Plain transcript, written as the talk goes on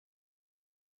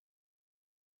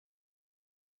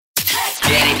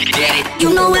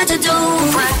You know what to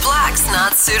do. Brent Black's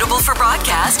Not Suitable for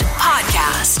Broadcast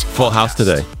podcast. Full house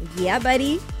today. Yeah,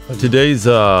 buddy. Today's,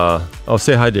 I'll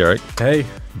say hi, Derek. Hey.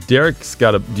 Derek's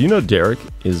got a, do you know Derek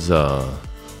is,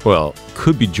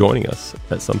 could be joining us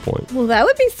at some point. Well, that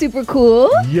would be super cool.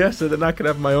 Yes, so then I can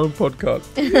have my own podcast.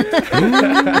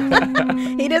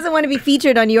 He doesn't want to be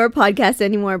featured on your podcast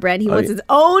anymore, Brent. He wants his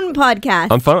own podcast.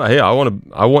 I'm fine. Hey, I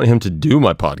want him to do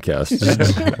my podcast.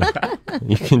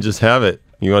 You can just have it.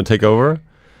 You want to take over?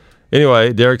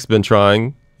 Anyway, Derek's been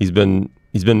trying. He's been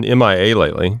MIA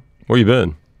lately. Where you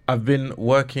been? I've been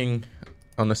working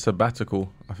on a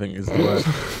sabbatical, I think is the word.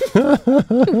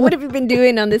 What have you been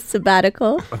doing on this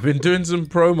sabbatical? I've been doing some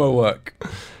promo work.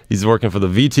 He's working for the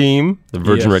V Team, the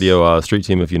Virgin Yes. Radio Street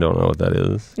Team, if you don't know what that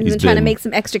is. He's been trying to make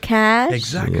some extra cash.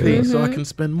 Exactly, so I can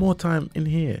spend more time in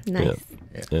here. Nice.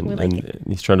 And, We like and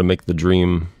he's trying to make the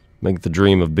dream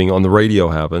of being on the radio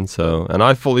happen. So, and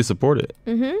I fully support it.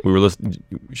 Mm-hmm. We were listening.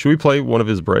 Should we play one of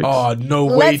his breaks? Oh, no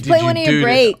way Let's did play you one of do your this.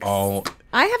 breaks. Oh,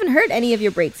 I haven't heard any of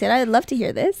your breaks yet. I'd love to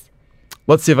hear this.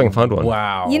 Let's see if I can find one.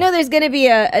 wow. You know, there's going to be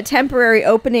a temporary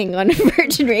opening on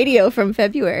Virgin Radio from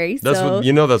February. That's so, what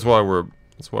you know. That's why we're.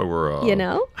 you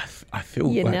know? I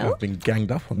feel You like know? I've been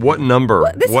ganged up on. What number?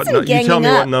 This isn't You tell ganging me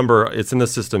up. what number. It's in the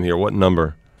system here. What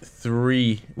number?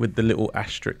 3 with the little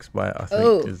asterisks by it, I think.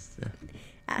 Oh. Is, yeah.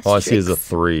 All I see is a Asterisks.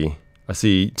 3. I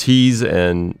see T's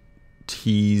and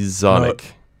T-Zonic.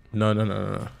 No.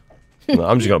 No,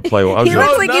 I'm just gonna play one. He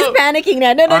looks like he's panicking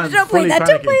now. No, I'm don't play fully that.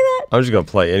 Don't panicking. play that. I'm just gonna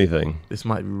play anything. This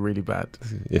might be really bad.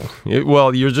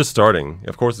 Well, you're just starting.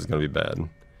 Of course, it's gonna be bad. Here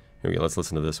we go. Let's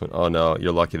listen to this one. Oh no,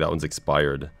 you're lucky that one's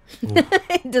expired.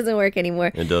 It doesn't work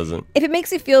anymore. It doesn't. If it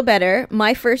makes you feel better,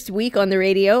 my first week on the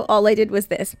radio, all I did was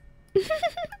this.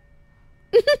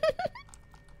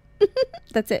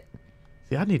 That's it.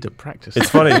 See, I need to practice. It's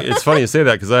funny. It's funny you say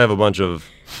that because I have a bunch of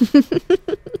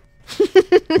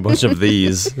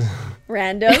these.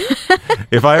 Random.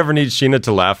 If I ever need Sheena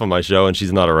to laugh on my show and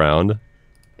she's not around,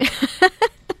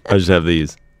 I just have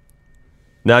these.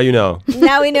 Now you know.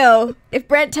 Now we know. If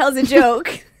Brent tells a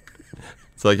joke,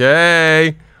 It's like,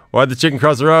 hey, why'd the chicken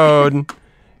cross the road?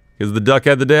 Because the duck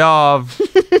had the day off.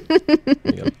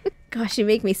 gosh, you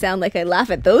make me sound like I laugh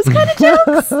at those kind of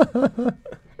jokes.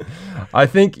 I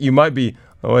think you might be.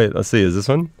 Oh wait, let's see. Is this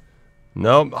one?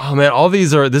 No. Oh man, all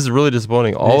these are. This is really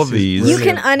disappointing. All This of is these. You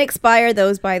brilliant. can unexpire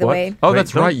those, by the What? way. Oh, Wait,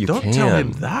 that's right. You don't can. tell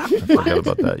him that. I forgot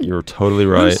about that. You're totally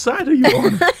right. Whose side are you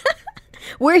on?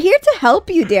 We're here to help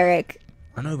you, Derek.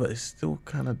 I know, but it's still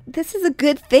kind of. This is a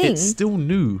good thing. It's still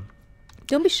new.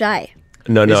 Don't be shy.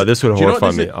 No, this would do you know what horrify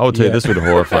this me. is? I will tell you, Yeah. this would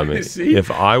horrify me. See?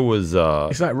 If I was,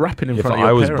 It's like rapping in if front of your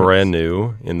I was parents. brand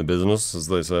new in the business, as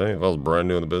they say, if I was brand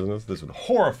new in the business, this would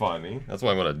horrify me. That's why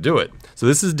I'm going to do it. So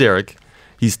this is Derek.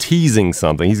 He's teasing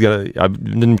something. I've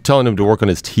been telling him to work on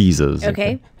his teases.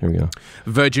 Okay. Here we go.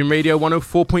 Virgin Radio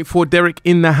 104.4, Derek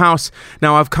in the house.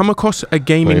 Now, I've come across a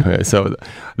gaming... Wait, so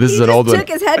this He is an just old one. took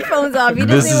his headphones off. He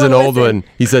This doesn't is even an old listen. one.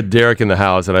 He said Derek in the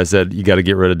house, and I said you got to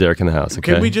get rid of Derek in the house.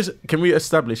 Okay. Can we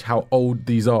establish how old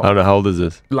these are? I don't know how old is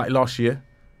this. Like last year?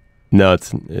 No, it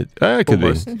could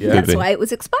Almost, be. yeah. Could That's be. why it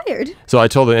was expired. So I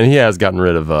told him, and he has gotten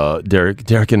rid of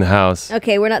Derek in the house.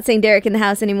 Okay, we're not saying Derek in the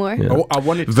house anymore. Yeah. I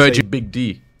wanted to Virgin- say Big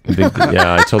D.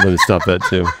 Yeah, I told him to stop that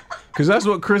too. Because that's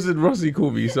what Chris and Rossi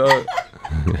call me, so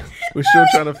we're still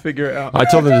trying to figure it out. I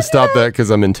told him to stop that because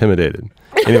I'm intimidated.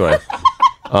 Anyway,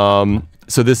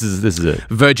 so this is it.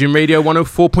 Virgin Radio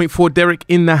 104.4, Derek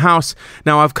in the house.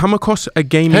 Now, I've come across a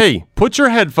gaming... Hey, put your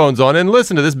headphones on and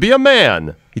listen to this. Be a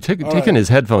man. He taking his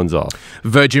headphones off.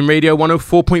 Virgin Radio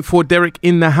 104.4, Derek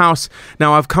in the house.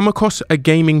 Now, I've come across a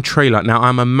gaming trailer. Now,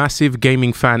 I'm a massive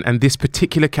gaming fan, and this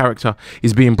particular character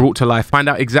is being brought to life. Find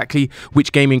out exactly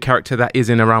which gaming character that is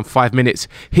in around 5 minutes.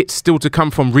 Hits still to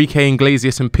come from Enrique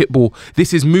Iglesias and Pitbull.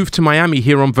 This is Move to Miami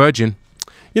here on Virgin.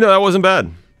 You know, that wasn't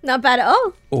bad. Not bad at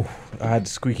all. Oh, I had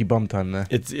squeaky bum time there.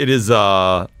 It is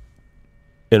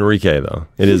Enrique though.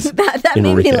 It is That made me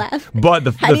Enrique. laugh. But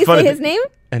the How do you funny say his name?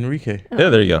 Enrique. Yeah,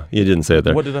 there you go. You didn't say it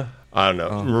there. What did I... I don't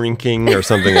know, rinking or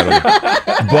something. I don't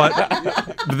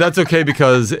know. But that's okay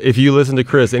because if you listen to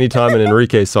Chris, anytime an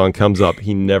Enrique song comes up,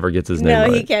 he never gets his name No,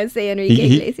 right. he can't say Enrique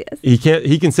Iglesias. He can't.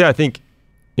 He can say, I think,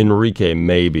 Enrique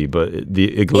maybe, but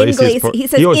the Iglesias. Inglesias. He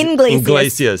says always- Inglesias.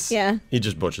 Iglesias. Yeah. He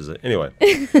just butchers it. Anyway,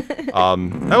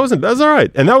 that was all right,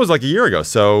 and that was like a year ago.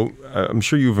 So I'm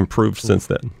sure you've improved since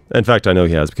then. In fact, I know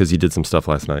he has because he did some stuff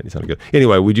last night. He sounded good.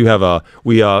 Anyway, we do have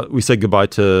we said goodbye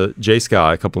to Jay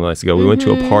Sky a couple of nights ago. We went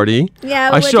to a party. Yeah,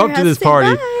 we I went show to up her to house this to say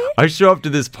party. bye. I show up to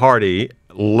this party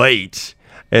late,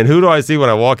 and who do I see when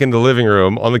I walk into the living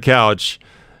room on the couch?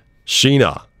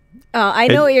 Sheena. Oh, I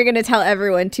know what you're going to tell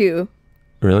everyone, too.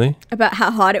 Really? about how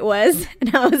hot it was,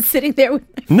 and I was sitting there with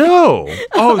my No.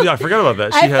 Oh, yeah, I forgot about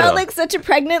that. I felt like such a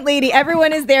pregnant lady.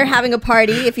 Everyone is there having a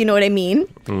party, if you know what I mean.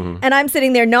 And I'm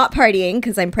sitting there not partying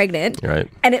because I'm pregnant. Right.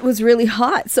 And it was really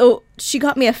hot. So she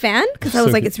got me a fan because I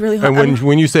was like, it's really hot. And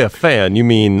when you say a fan, you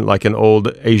mean like an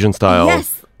old Asian style?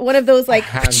 Yes. One of those like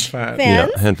Hand fan.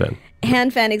 fans. Yeah, hand fan.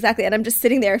 Hand fan, exactly. And I'm just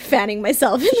sitting there fanning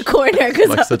myself in the corner.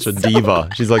 Like such a diva.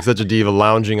 She's like such a diva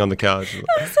lounging on the couch.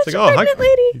 Such a pregnant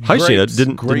lady. Hi,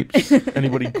 Sheena. Grapes.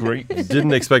 Anybody grapes?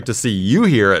 Didn't expect to see you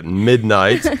here at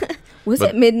midnight. Was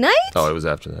it midnight? Oh, it was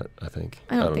after that, I think.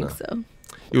 I don't think know. so.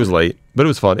 It was late, but it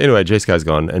was fun. Anyway, J Sky's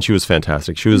gone, and she was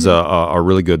fantastic. She was a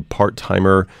really good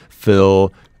part-timer,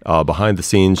 Phil. Behind the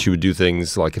scenes, she would do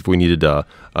things like if we needed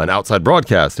an outside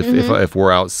broadcast, if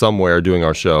we're out somewhere doing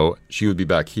our show, she would be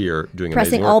back here doing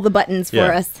Pressing amazing work. all the buttons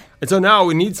for us. And so now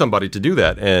we need somebody to do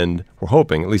that, and we're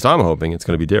hoping, at least I'm hoping, it's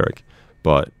going to be Derek.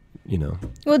 But, you know.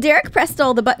 Well, Derek pressed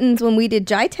all the buttons when we did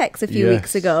Jitex a few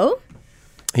weeks ago.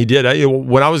 He did.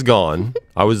 When I was gone,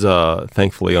 I was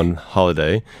thankfully on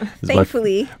holiday. This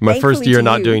is my first year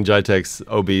not doing Jitex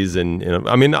OBs, and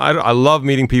I mean, I love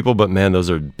meeting people, but man, those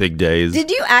are big days.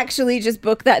 Did you actually just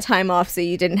book that time off so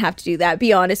you didn't have to do that?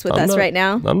 Be honest with us right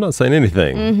now. I'm not saying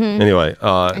anything. Anyway,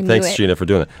 thanks, Sheena, for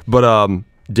doing it. But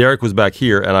Derek was back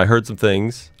here, and I heard some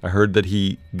things. I heard that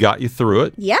he got you through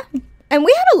it. Yeah. And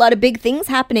we had a lot of big things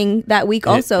happening that week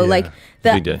also, like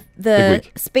Big day. Big the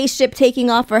week. spaceship taking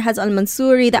off for Hazal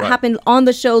Mansouri that happened on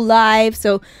the show live.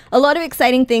 So a lot of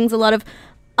exciting things, a lot of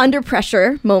under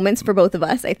pressure moments for both of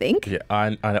us, I think. Yeah,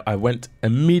 I went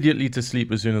immediately to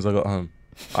sleep as soon as I got home.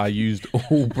 I used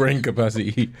all brain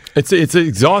capacity. It's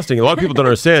exhausting. A lot of people don't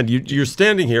understand. You're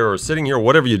standing here or sitting here,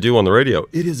 whatever you do on the radio.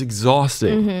 It is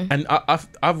exhausting. And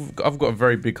I've got a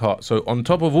very big heart. So on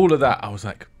top of all of that, I was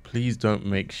like, please don't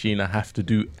make Sheena have to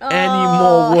do any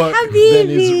more work than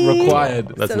is required.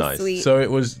 That's so nice. Sweet. So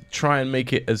it was try and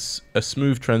make it as a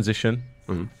smooth transition,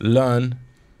 learn,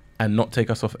 and not take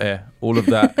us off air. All of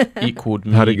that equaled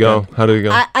me. How'd it go?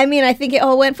 I mean, I think it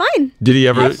all went fine. Did he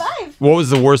ever? High five. What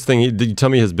was the worst thing? Did you tell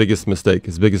me his biggest mistake,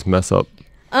 his biggest mess up?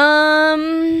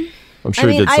 I'm sure I he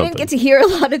mean, did I something. didn't get to hear a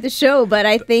lot of the show, but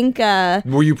I think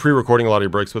Were you pre-recording a lot of your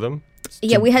breaks with him?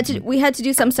 yeah, we had to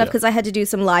do some stuff because I had to do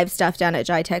some live stuff down at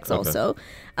Jitex also.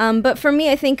 But for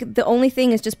me, I think the only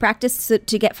thing is just practice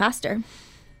to get faster.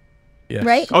 Yes.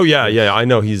 Right? Oh yeah. I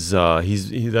know he's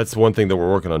that's one thing that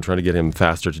we're working on, trying to get him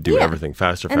faster to do everything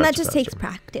faster. And that just faster. takes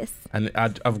practice. And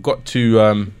I've got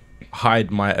to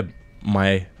hide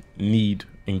my need,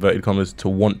 inverted commas, to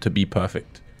want to be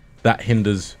perfect. That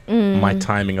hinders my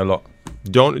timing a lot.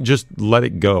 Don't just let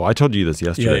it go. I told you this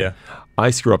yesterday. Yeah. I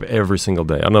screw up every single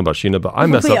day. I don't know about Sheena, but I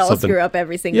mess We up all something. screw up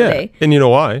every single day. And you know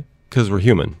why? Because we're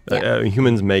human. Yeah.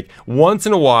 Humans make once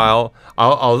in a while.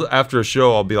 I'll after a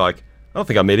show, I'll be like, I don't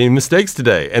think I made any mistakes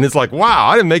today. And it's like, wow,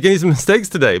 I didn't make any mistakes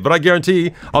today. But I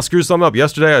guarantee I'll screw something up.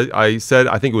 Yesterday, I said,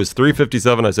 I think it was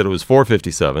 3:57. I said it was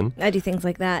 4:57. I do things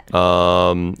like that.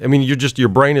 I mean, your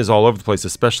brain is all over the place,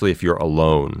 especially if you're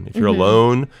alone. If you're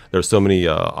alone, there's so many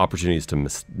opportunities to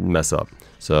mess up.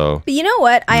 So, But you know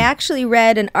what? I actually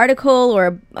read an article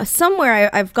or somewhere,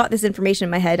 I've got this information in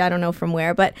my head. I don't know from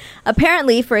where. But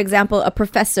apparently, for example, a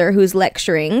professor who's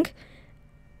lecturing,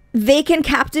 they can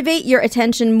captivate your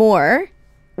attention more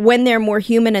when they're more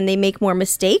human and they make more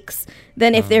mistakes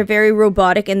than if they're very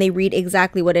robotic and they read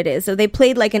exactly what it is. So they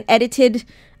played like an edited,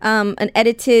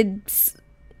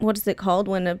 what is it called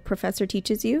when a professor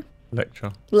teaches you?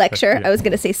 Lecture. I was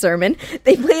going to say sermon.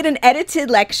 They played an edited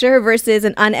lecture versus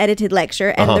an unedited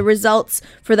lecture, and the results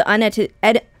for the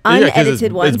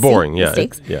unedited ones. It's boring. see, Yeah,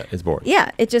 mistakes. it's boring.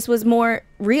 Yeah, it just was more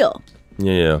real.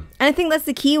 Yeah. And I think that's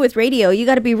the key with radio. You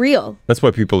got to be real. That's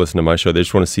why people listen to my show. They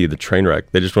just want to see the train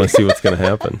wreck. They just want to see what's going to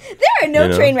happen. There are no You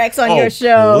know? train wrecks on your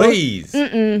show. Please.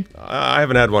 I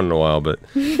haven't had one in a while, but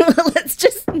Let's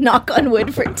just knock on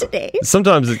wood for today.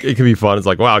 sometimes it can be fun. It's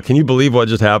like, wow, can you believe what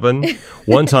just happened?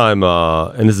 One time,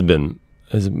 and this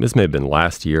may have been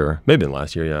last year. Maybe been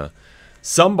last year, yeah.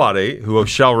 Somebody who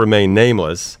shall remain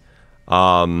nameless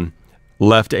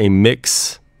left a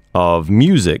mix of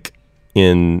music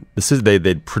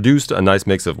they'd produced a nice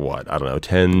mix of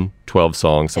 10, 12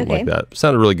 songs, something like that.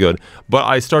 Sounded really good. But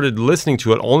I started listening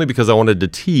to it only because I wanted to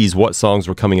tease what songs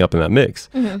were coming up in that mix.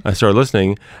 I started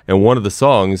listening, and one of the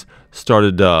songs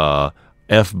started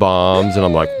F-bombs, and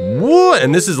I'm like, what?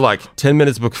 And this is like 10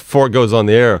 minutes before it goes on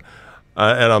the air.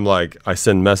 And I'm like, I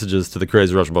send messages to the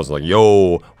Crazy Russian boss, like,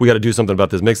 yo, we got to do something about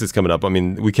this mix that's coming up. I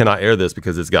mean, we cannot air this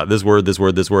because it's got this word, this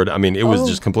word, this word. I mean, it was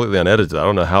just completely unedited. I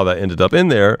don't know how that ended up in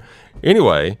there.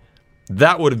 Anyway,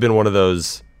 that would have been one of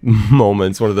those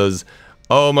moments, one of those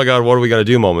oh my God, what are we going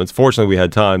to do moments. Fortunately, we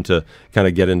had time to kind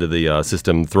of get into the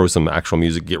system, throw some actual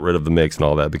music, get rid of the mix and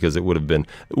all that, because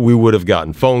we would have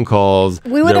gotten phone calls.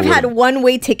 We would have had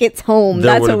one-way tickets home.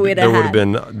 That's what we'd have had.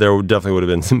 There definitely would have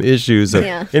been some issues. So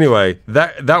anyway,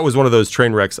 that was one of those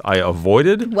train wrecks I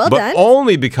avoided. Well done. But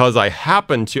only because I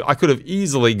could have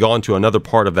easily gone to another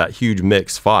part of that huge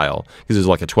mix file, because it was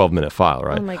like a 12-minute file,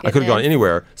 right? Oh my I could have gone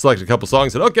anywhere, selected a couple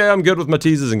songs, said, okay, I'm good with my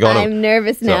teases, and gone home. I'm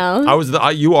nervous now.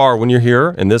 You are, when you're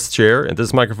here in this chair, in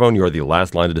this microphone, you are the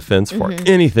last line of defense for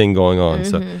anything going on.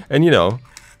 So, and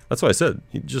that's why I said,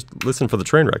 you just listen for the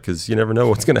train wreck, because you never know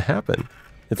what's going to happen.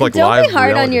 It's like don't live be hard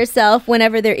reality. on yourself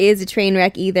whenever there is a train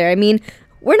wreck either. I mean,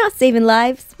 we're not saving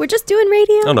lives. We're just doing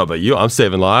radio. Oh, no, but I'm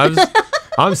saving lives.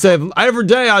 Every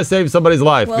day I save somebody's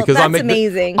life, Well, because that's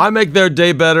amazing. I make their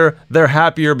day better. They're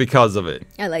happier because of it.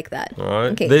 I like that. All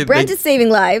right. Okay, Brent is saving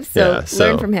lives, so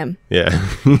learn from him. Yeah.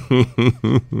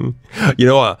 You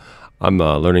know what? I'm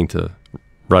learning to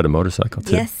ride a motorcycle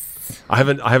too. Yes. I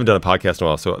haven't done a podcast in a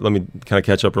while, so let me kind of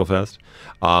catch up real fast.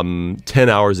 10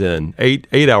 hours in,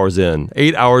 8 hours in,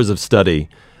 8 hours of study,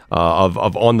 of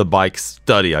on the bike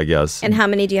study, I guess. And how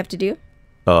many do you have to do?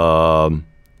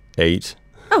 8.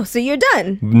 Oh, so you're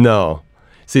done. No.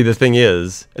 See, the thing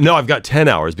is, no, I've got 10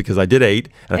 hours because I did 8,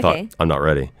 and I Okay. thought, I'm not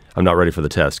ready. I'm not ready for the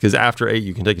test, because after 8,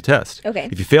 you can take a test. Okay.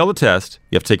 If you fail the test,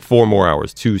 you have to take 4 more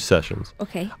hours, 2 sessions.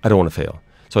 Okay. I don't want to fail.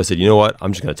 So I said, you know what?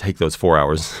 I'm just going to take those 4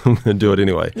 hours. I'm going to do it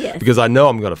anyway. Yes. Because I know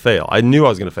I'm going to fail. I knew I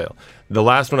was going to fail. The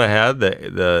last one I had,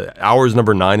 the hours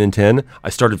number 9 and 10, I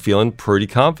started feeling pretty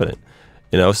confident.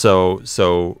 So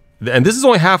and this is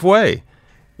only halfway.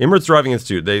 Emirates Driving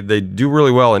Institute, they do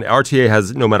really well. And RTA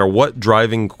has, no matter what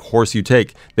driving course you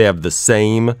take, they have the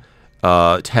same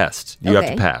test you have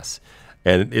to pass.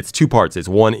 And it's 2 parts. It's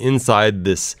one inside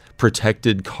this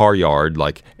protected car yard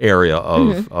like area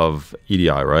of EDI,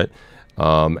 right?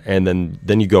 And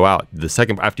then you go out. The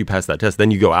second after you pass that test,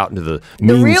 then you go out into the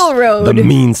real road, the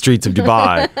mean streets of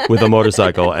Dubai with a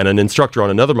motorcycle and an instructor on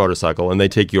another motorcycle, and they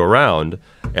take you around.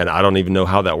 And I don't even know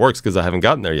how that works because I haven't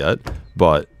gotten there yet.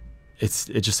 But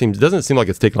doesn't seem like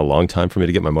it's taken a long time for me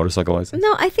to get my motorcycle license.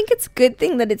 No, I think it's a good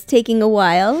thing that it's taking a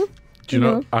while. Do you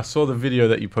know? I saw the video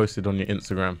that you posted on your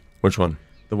Instagram. Which one?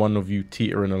 The one of you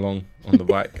teetering along on the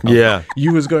bike. Yeah.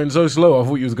 You was going so slow, I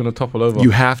thought you was going to topple over.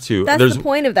 You have to. That's the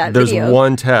point of that video. There's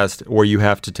one test where you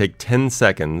have to take 10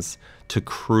 seconds to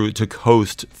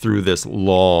coast through this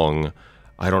long,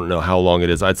 I don't know how long it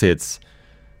is. I'd say it's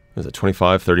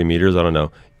 25, 30 meters? I don't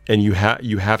know. And you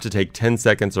have to take 10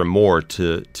 seconds or more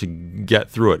to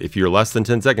get through it. If you're less than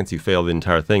 10 seconds, you fail the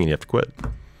entire thing and you have to quit.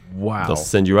 Wow. They'll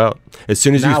send you out. As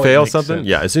soon as Now you it fail makes something,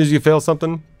 sense. as soon as you fail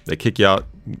something, they kick you out.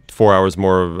 4 hours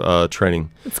more of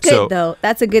training. It's good, though.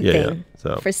 That's a good Yeah, thing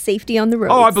so. for safety on the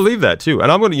road. Oh, I believe that too.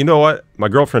 And I'm going to, you know what? My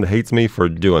girlfriend hates me for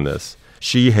doing this.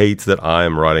 She hates that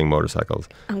I'm riding motorcycles.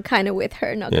 I'm kind of with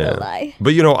her, not gonna lie.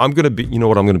 But I'm going to be, you know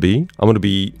what I'm going to be? I'm going to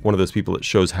be one of those people that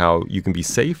shows how you can be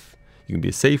safe. You can be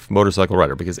a safe motorcycle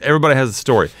rider, because everybody has a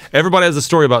story. Everybody has a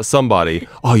story about somebody.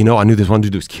 Oh, I knew this one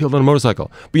dude was killed on a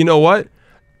motorcycle. But you know what?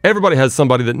 Everybody has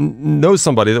somebody that knows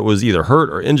somebody that was either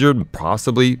hurt or injured,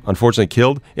 possibly, unfortunately,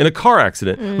 killed in a car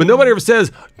accident. But nobody ever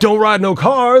says, don't ride no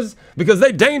cars because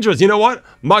they're dangerous. You know what?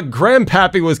 My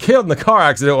grandpappy was killed in a car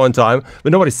accident one time,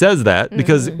 but nobody says that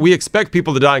because we expect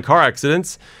people to die in car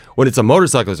accidents. When it's a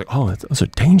motorcycle, it's like, oh, those are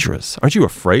dangerous. Aren't you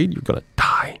afraid you're going to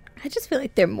die? I just feel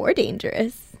like they're more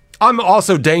dangerous. I'm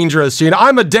also dangerous, Sheena.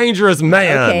 I'm a dangerous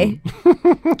man.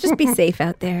 Okay. Just be safe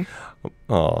out there.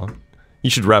 Aw. You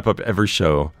should wrap up every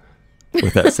show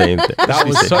with that same thing.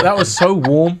 That was so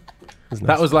warm.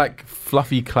 That was like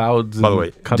fluffy clouds. By the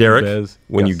way, cuddly Derek, bears.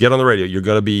 when you Yes. get on the radio, you're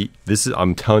going to be,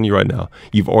 I'm telling you right now,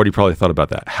 you've already probably thought about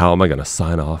that. How am I going to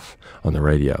sign off on the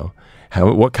radio?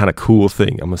 What kind of cool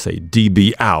thing? I'm going to say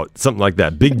DB out, something like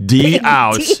that. Big D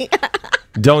out.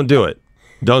 Don't do it.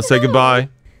 Don't say goodbye.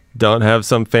 Don't have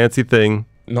some fancy thing.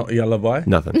 Not a lullaby.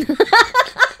 Nothing.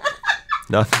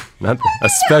 Nothing.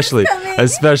 Especially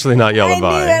not yellow I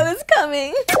knew that was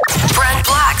coming. Brent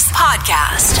Black's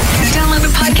podcast. Download the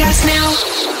podcast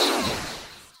now.